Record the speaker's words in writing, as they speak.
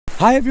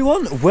Hi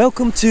everyone,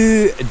 welcome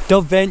to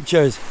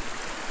dubventures.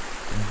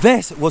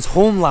 This was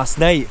home last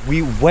night.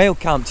 We wild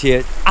camped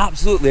here,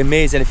 absolutely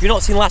amazing. If you've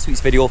not seen last week's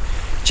video,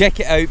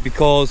 check it out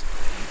because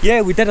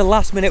yeah, we did a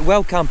last minute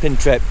wild camping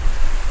trip.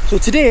 So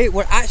today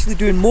we're actually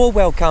doing more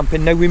wild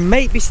camping. Now we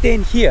might be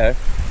staying here,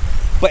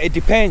 but it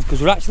depends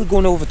because we're actually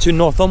going over to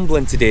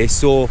Northumberland today.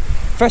 So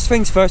first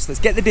things first,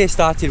 let's get the day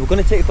started. We're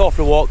going to take it off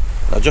for a walk.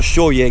 I'll just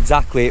show you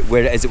exactly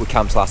where it is that we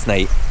camped last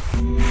night.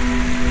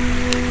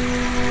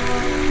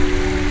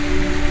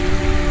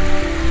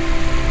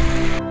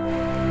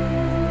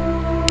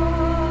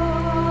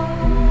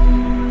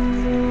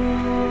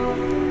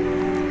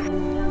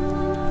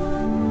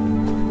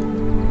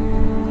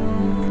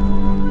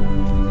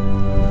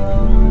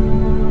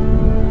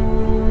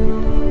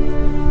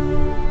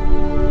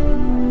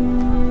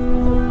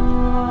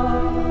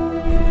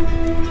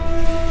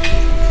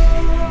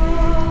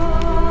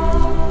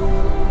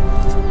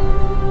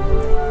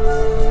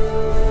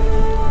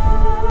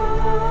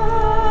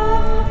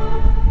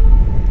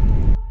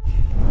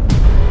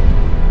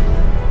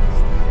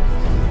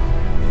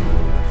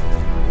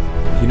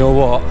 You know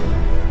what?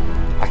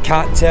 I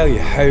can't tell you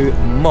how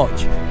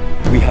much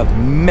we have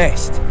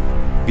missed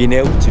being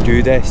able to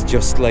do this,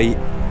 just like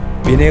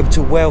being able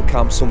to wild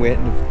camp somewhere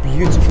in a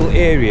beautiful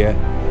area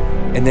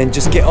and then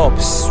just get up.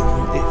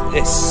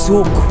 It's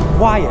so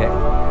quiet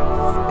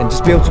and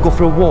just be able to go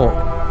for a walk,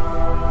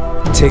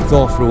 take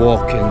off for a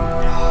walk and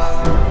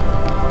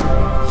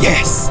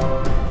yes!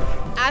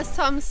 As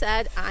Tom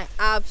said, I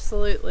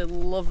absolutely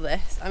love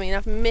this. I mean,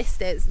 I've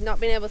missed it. It's not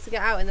been able to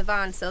get out in the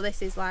van, so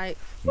this is like,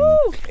 woo!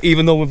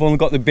 Even though we've only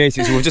got the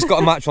basics, we've just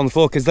got a mattress on the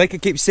floor because like I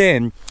keep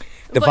saying,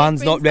 the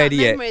van's not ready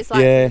yet. Like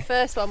the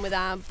first one with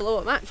our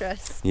blow-up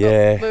mattress.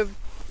 Yeah. But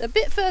we're a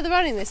bit further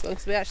on in this one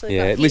because we actually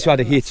got at least we had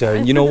a heater.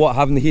 And you know what,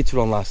 having the heater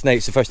on last night,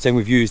 it's the first time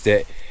we've used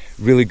it.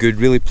 Really good,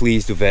 really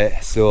pleased with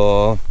it.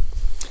 So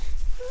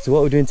what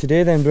are we doing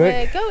today then, Brooke?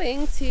 We're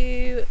going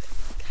to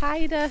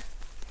Kielder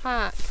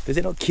Park. Is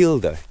it not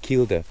Kielder?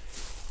 Kielder.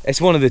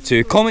 It's one of the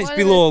two. Comments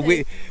below.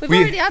 We've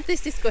already had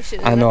this discussion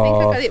and I think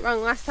I got it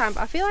wrong last time,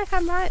 but I feel like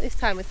I'm right this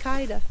time with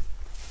Kielder.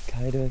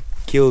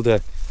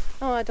 Kielder.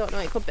 Oh, I don't know.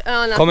 It could be.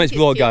 Oh, no, comments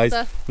below, guys.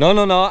 No.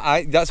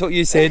 That's what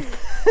you said.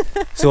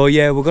 So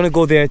yeah, we're gonna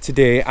go there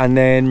today, and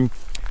then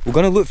we're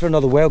gonna look for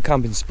another wild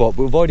camping spot.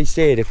 But we've already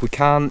said if we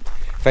can't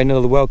find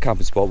another wild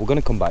camping spot, we're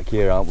gonna come back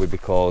here, aren't we?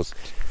 Because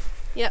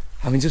yep.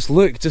 I mean, just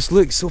look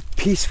so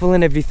peaceful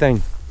and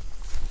everything.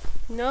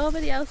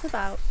 Nobody else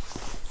about.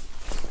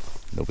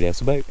 Nobody else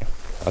about.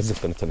 I was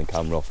just gonna turn the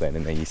camera off then,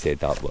 and then you said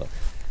that, but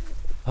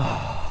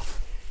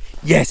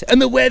yes,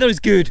 and the weather's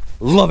good.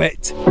 Love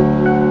it.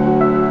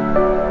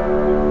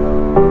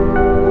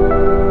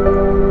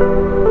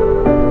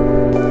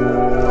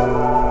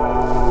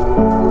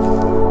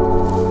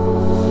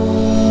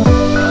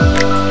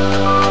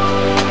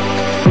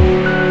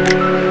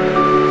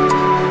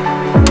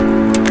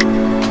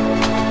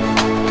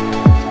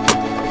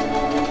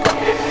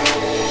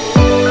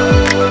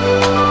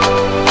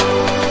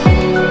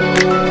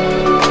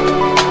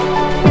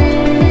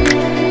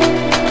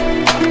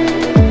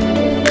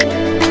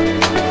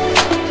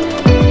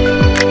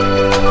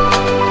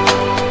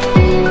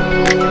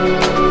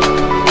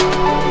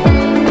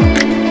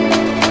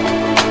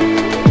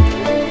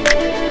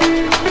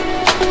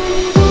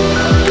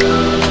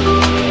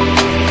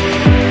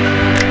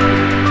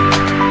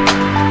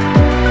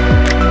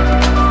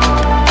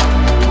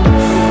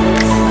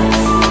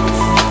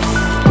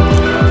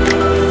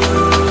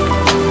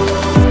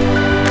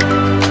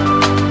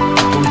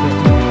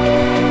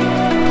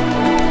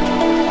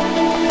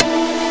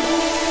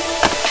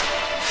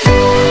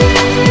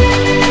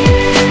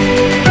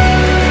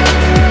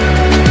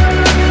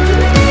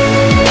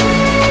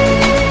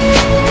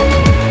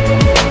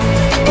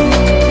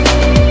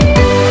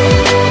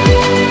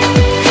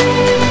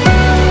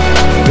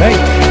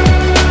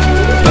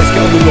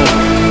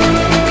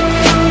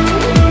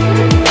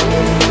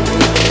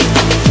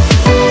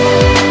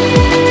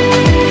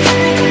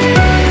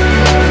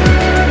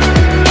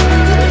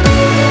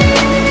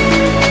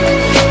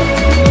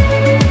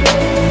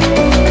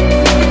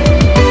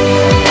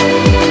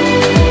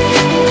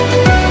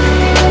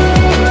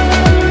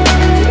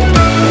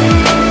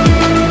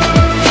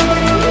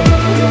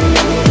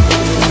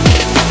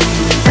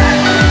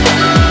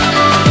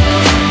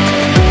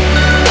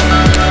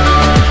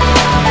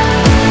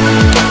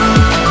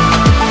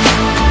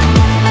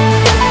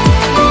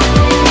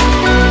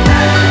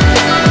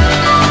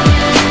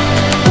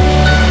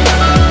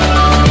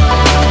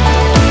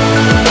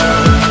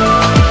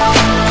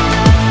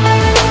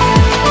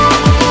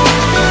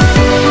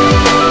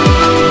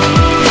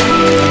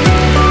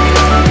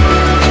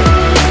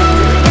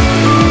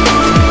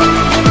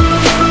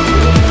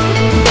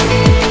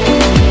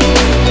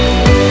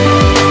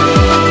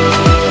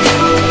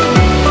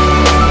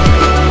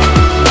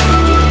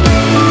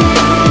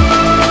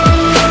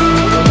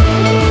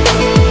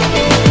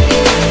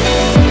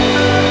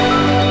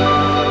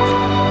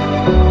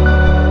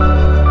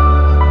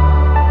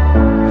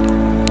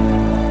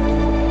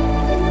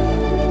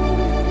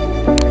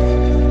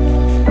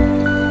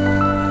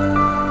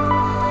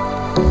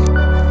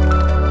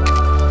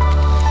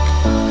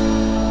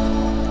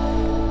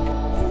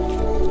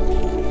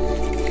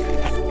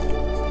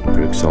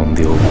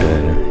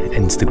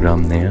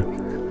 Instagram there.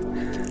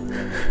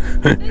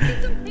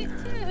 There's some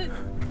pictures.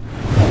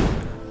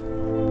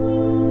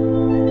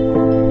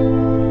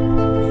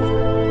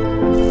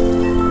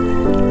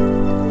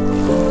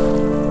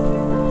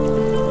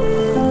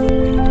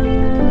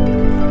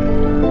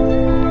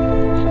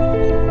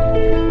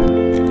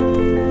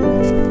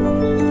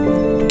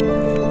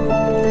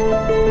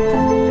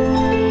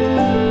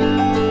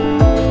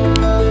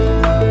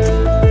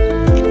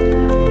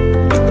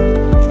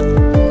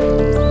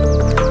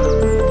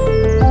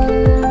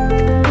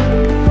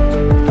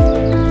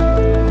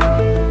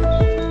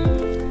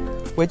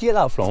 Where'd you get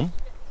that from?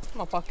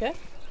 My pocket.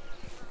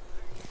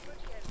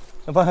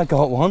 Have I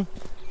got one?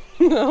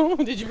 No,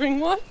 did you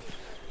bring one?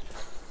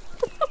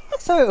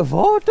 It's out of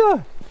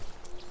order.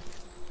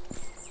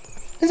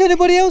 Does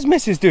anybody else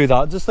missus do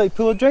that? Just like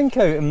pull a drink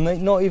out and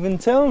like not even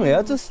tell me?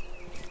 I just...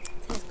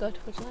 Tastes good.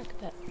 Would you like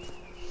a bit?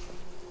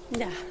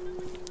 Yeah.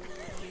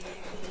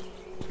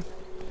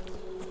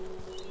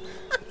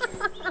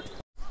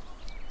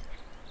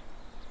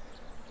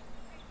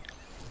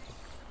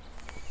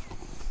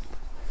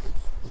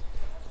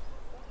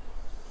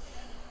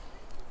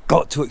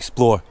 Got to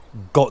explore.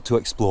 Got to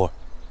explore.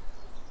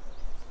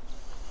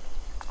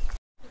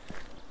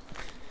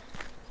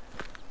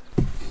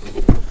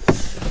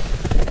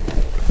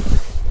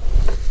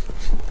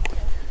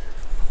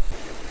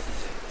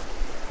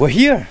 We're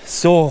here,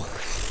 so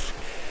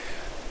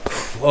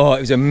oh,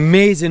 it was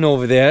amazing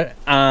over there,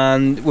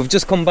 and we've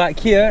just come back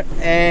here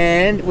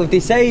and we've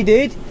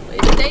decided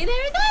Stay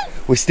there again?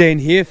 we're staying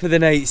here for the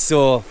night,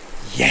 so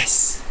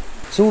yes.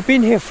 So we've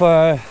been here for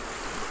a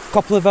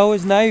couple of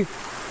hours now.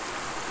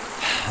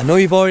 I know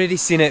you've already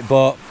seen it,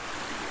 but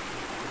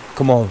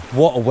come on,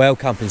 what a wild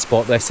camping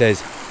spot this is.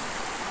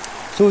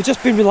 So we've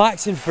just been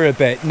relaxing for a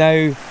bit.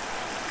 Now,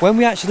 when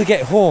we actually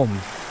get home,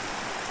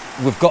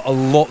 we've got a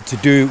lot to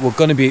do. We're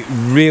going to be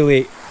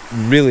really,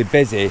 really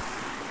busy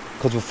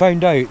because we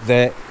found out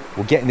that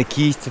we're getting the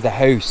keys to the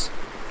house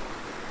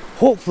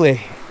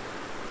hopefully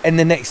in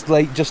the next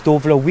like just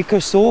over a week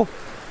or so.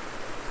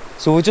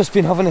 So we've just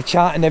been having a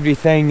chat and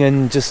everything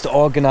and just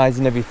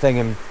organising everything,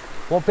 and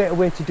what better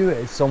way to do it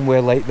is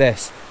somewhere like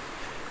this.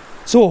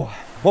 So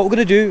what we're going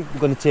to do,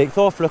 we're going to take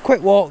Thor for a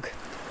quick walk,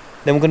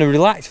 then we're going to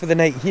relax for the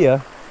night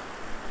here.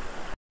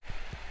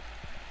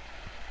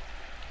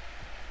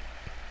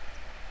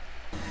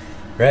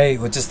 Right,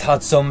 we just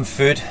had some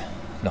food,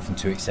 nothing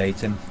too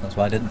exciting, that's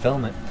why I didn't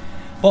film it.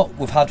 But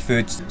we've had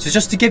food, so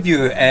just to give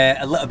you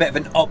a little bit of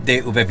an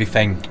update of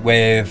everything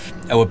with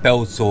our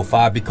build so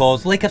far,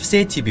 because like I've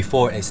said to you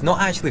before, it's not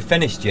actually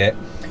finished yet.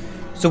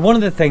 So one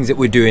of the things that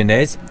we're doing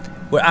is,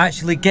 we're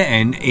actually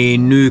getting a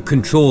new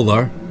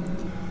controller.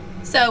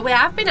 So we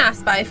have been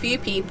asked by a few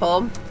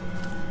people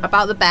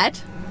about the bed,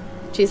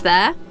 which is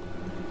there,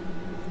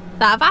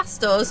 that have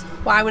asked us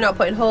why we're not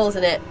putting holes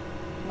in it.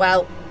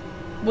 Well,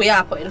 we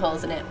are putting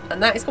holes in it,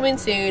 and that is coming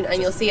soon,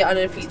 and you'll see it on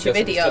a future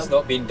video. It's just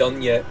not been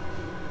done yet.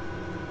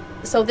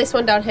 So this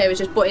one down here is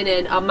just butting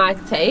in on my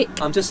take.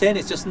 I'm just saying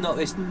it's not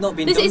been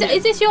done yet.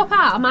 Is this your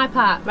part or my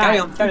part? Right.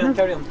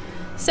 Carry on.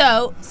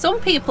 So some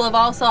people have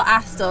also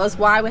asked us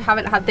why we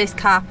haven't had this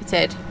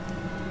carpeted,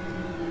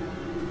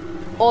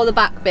 or the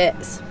back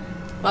bits.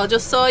 Well,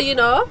 just so you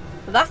know,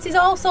 that is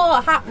also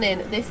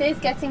happening. This is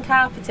getting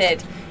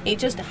carpeted. It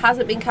just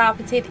hasn't been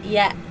carpeted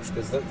yet.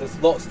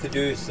 There's lots to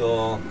do,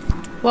 so...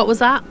 What was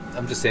that?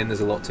 I'm just saying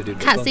there's a lot to do.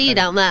 Can't see you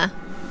down there.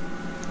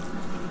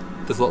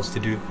 There's lots to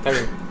do. Carry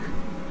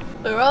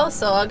on. We're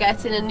also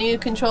getting a new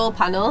control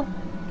panel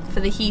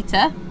for the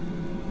heater,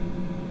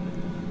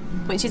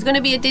 which is going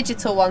to be a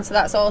digital one, so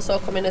that's also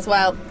coming as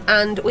well.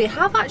 And we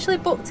have actually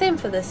booked in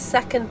for the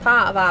second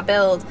part of our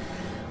build,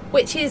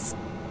 which is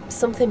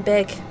something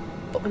big,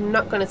 but I'm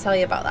not going to tell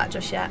you about that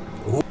just yet.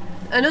 Ooh.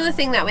 Another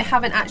thing that we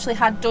haven't actually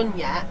had done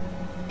yet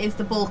is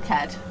the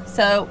bulkhead.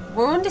 So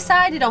we're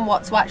undecided on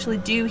what to actually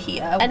do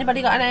here.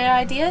 Anybody got any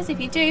ideas? If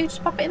you do,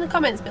 just pop it in the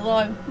comments below.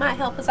 It might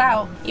help us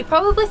out. You're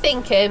probably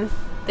thinking,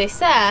 they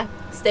say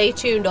stay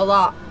tuned a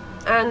lot,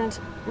 and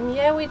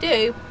yeah, we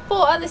do,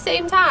 but at the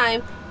same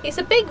time, it's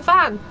a big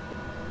van.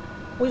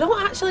 We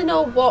don't actually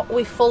know what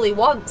we fully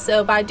want,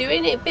 so by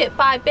doing it bit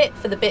by bit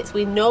for the bits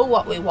we know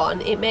what we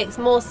want, it makes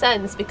more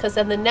sense, because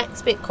then the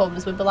next bit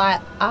comes, we'll be like,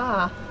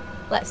 ah,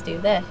 let's do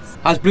this.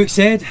 As Brooke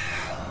said,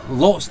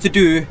 lots to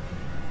do,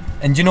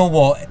 and you know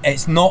what,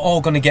 it's not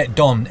all going to get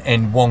done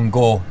in one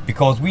go,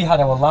 because we had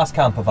our last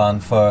camper van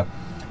for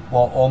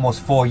what, almost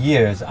 4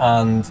 years,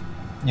 and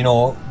you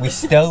know, we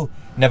still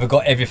never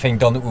got everything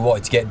done that we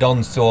wanted to get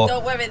done. So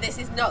don't worry, this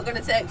is not going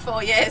to take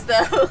 4 years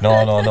though.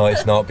 No,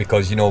 it's not,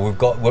 because you know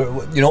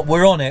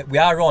we're on it. We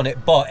are on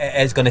it, but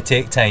it is going to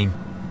take time.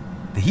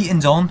 The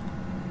heating's on.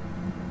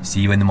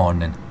 See you in the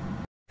morning.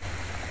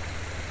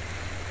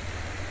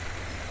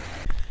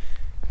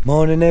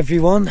 Morning,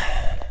 everyone.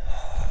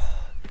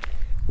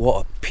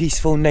 What a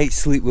peaceful night's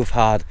sleep we've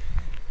had.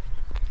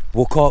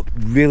 Woke up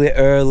really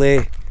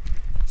early.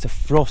 It's a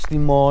frosty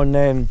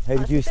morning. How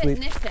did you sleep?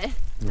 Nippy.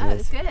 That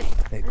was good.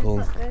 It's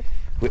cool.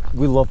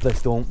 We love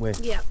this, don't we?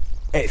 Yeah.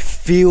 It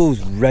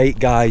feels right,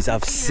 guys.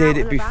 I've said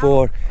it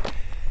before.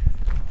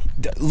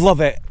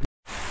 Love it.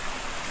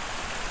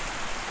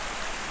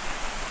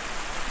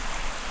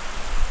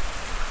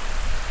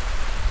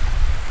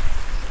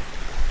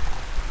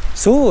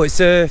 So it's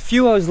a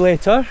few hours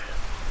later,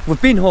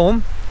 we've been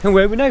home, and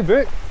where are we now,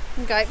 Brooke?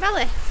 Goat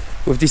Valley.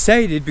 We've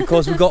decided,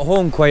 because we got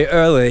home quite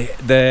early,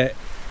 that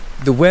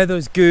the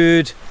weather's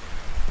good.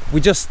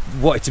 We just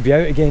wanted to be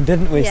out again,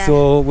 didn't we? Yeah.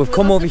 So we've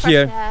come over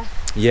here. Air.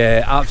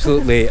 Yeah,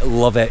 absolutely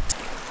love it.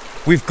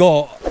 We've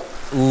got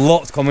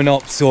lots coming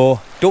up,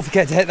 so don't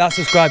forget to hit that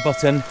subscribe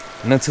button.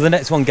 And until the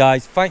next one,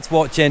 guys, thanks for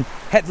watching.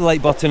 Hit the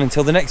like button.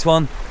 Until the next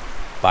one,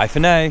 bye for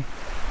now.